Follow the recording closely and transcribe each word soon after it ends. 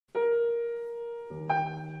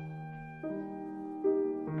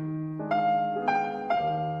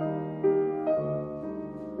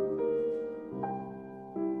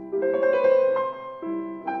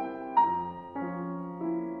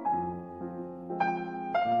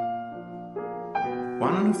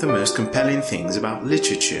One of the most compelling things about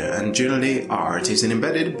literature and generally art is an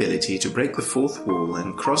embedded ability to break the fourth wall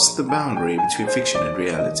and cross the boundary between fiction and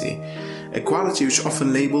reality, a quality which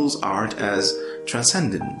often labels art as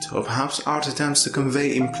transcendent, or perhaps art attempts to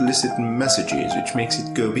convey implicit messages which makes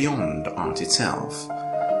it go beyond art itself.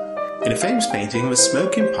 In a famous painting of a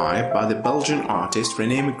smoking pipe by the Belgian artist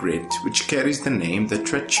René Magritte, which carries the name The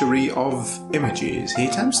Treachery of Images, he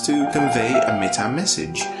attempts to convey a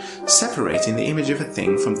meta-message, separating the image of a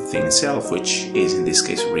thing from the thing itself, which is in this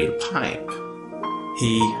case a real pipe.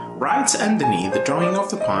 He writes underneath the drawing of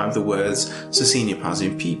the pipe the words "Ceci n'est pas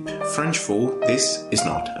un pipe," French for "this is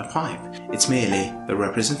not a pipe, it's merely the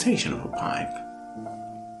representation of a pipe."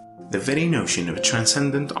 The very notion of a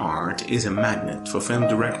transcendent art is a magnet for film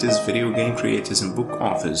directors, video game creators and book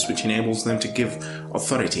authors, which enables them to give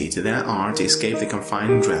authority to their art to escape the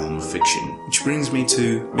confined realm of fiction. Which brings me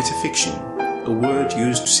to metafiction, a word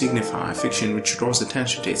used to signify fiction which draws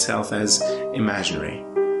attention to itself as imaginary.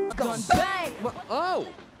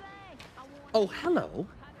 Oh, hello.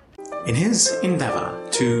 In his endeavor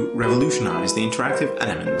to revolutionize the interactive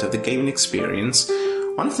element of the gaming experience,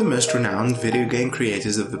 one of the most renowned video game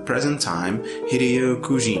creators of the present time, Hideo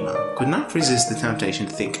Kojima, could not resist the temptation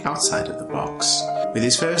to think outside of the box. With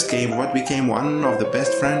his first game, what became one of the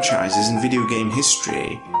best franchises in video game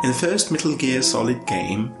history, in the first Metal Gear Solid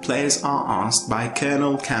game, players are asked by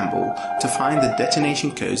Colonel Campbell to find the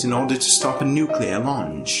detonation codes in order to stop a nuclear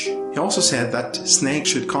launch. He also said that Snake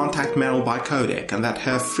should contact Meryl by codec and that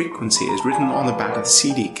her frequency is written on the back of the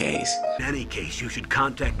CD case. In any case, you should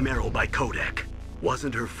contact Meryl by codec.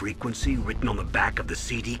 Wasn't her frequency written on the back of the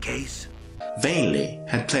CD case? Vainly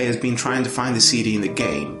had players been trying to find the CD in the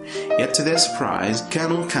game, yet to their surprise,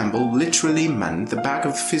 Colonel Campbell literally meant the back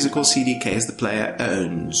of the physical CD case the player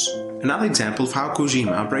owns. Another example of how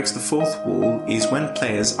Kojima breaks the fourth wall is when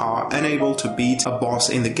players are unable to beat a boss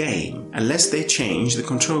in the game unless they change the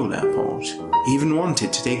controller port. He even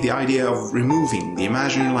wanted to take the idea of removing the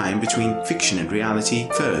imaginary line between fiction and reality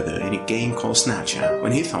further in a game called Snatcher,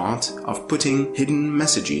 when he thought of putting hidden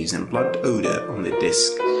messages and blood odor on the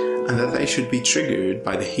disc, and that they should be triggered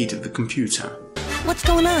by the heat of the computer. What's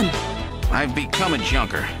going on? I've become a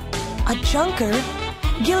junker. A junker?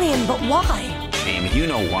 Gillian, but why? Jamie, you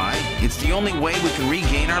know why. It's the only way we can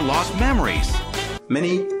regain our lost memories.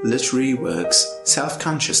 Many literary works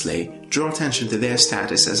self-consciously draw attention to their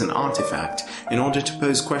status as an artifact in order to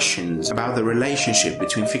pose questions about the relationship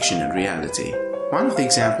between fiction and reality. One of the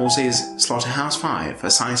examples is Slaughterhouse-Five,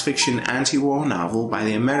 a science fiction anti-war novel by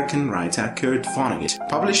the American writer Kurt Vonnegut.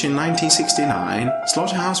 Published in 1969,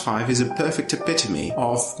 Slaughterhouse-Five is a perfect epitome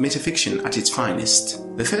of metafiction at its finest.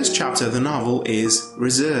 The first chapter of the novel is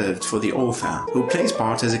reserved for the author, who plays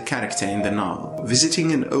part as a character in the novel,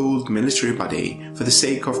 visiting an old military buddy for the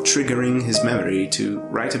sake of triggering his memory to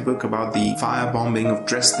write a book about the firebombing of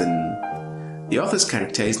Dresden. The author's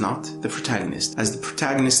character is not the protagonist, as the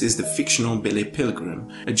protagonist is the fictional Billy Pilgrim,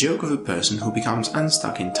 a joke of a person who becomes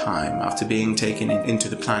unstuck in time after being taken into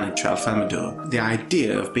the planet Tralfamador. The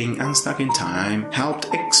idea of being unstuck in time helped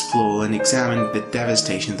explore and examine the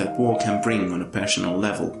devastation that war can bring on a personal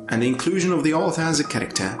level, and the inclusion of the author as a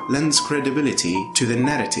character lends credibility to the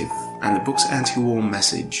narrative and the book's anti-war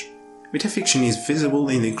message. Metafiction is visible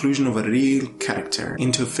in the inclusion of a real character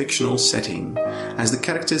into a fictional setting, as the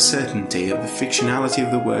character's certainty of the fictionality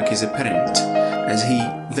of the work is apparent, as he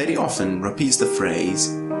very often repeats the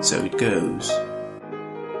phrase, "so it goes."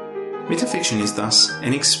 Metafiction is thus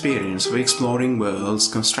an experience of exploring worlds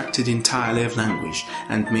constructed entirely of language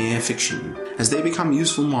and mere fiction, as they become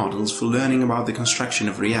useful models for learning about the construction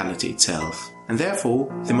of reality itself. And therefore,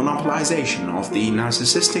 the monopolization of the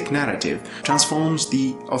narcissistic narrative transforms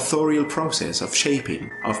the authorial process of shaping,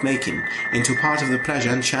 of making, into part of the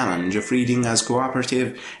pleasure and challenge of reading as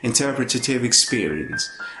cooperative, interpretative experience,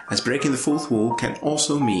 as breaking the fourth wall can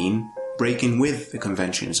also mean breaking with the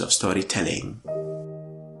conventions of storytelling.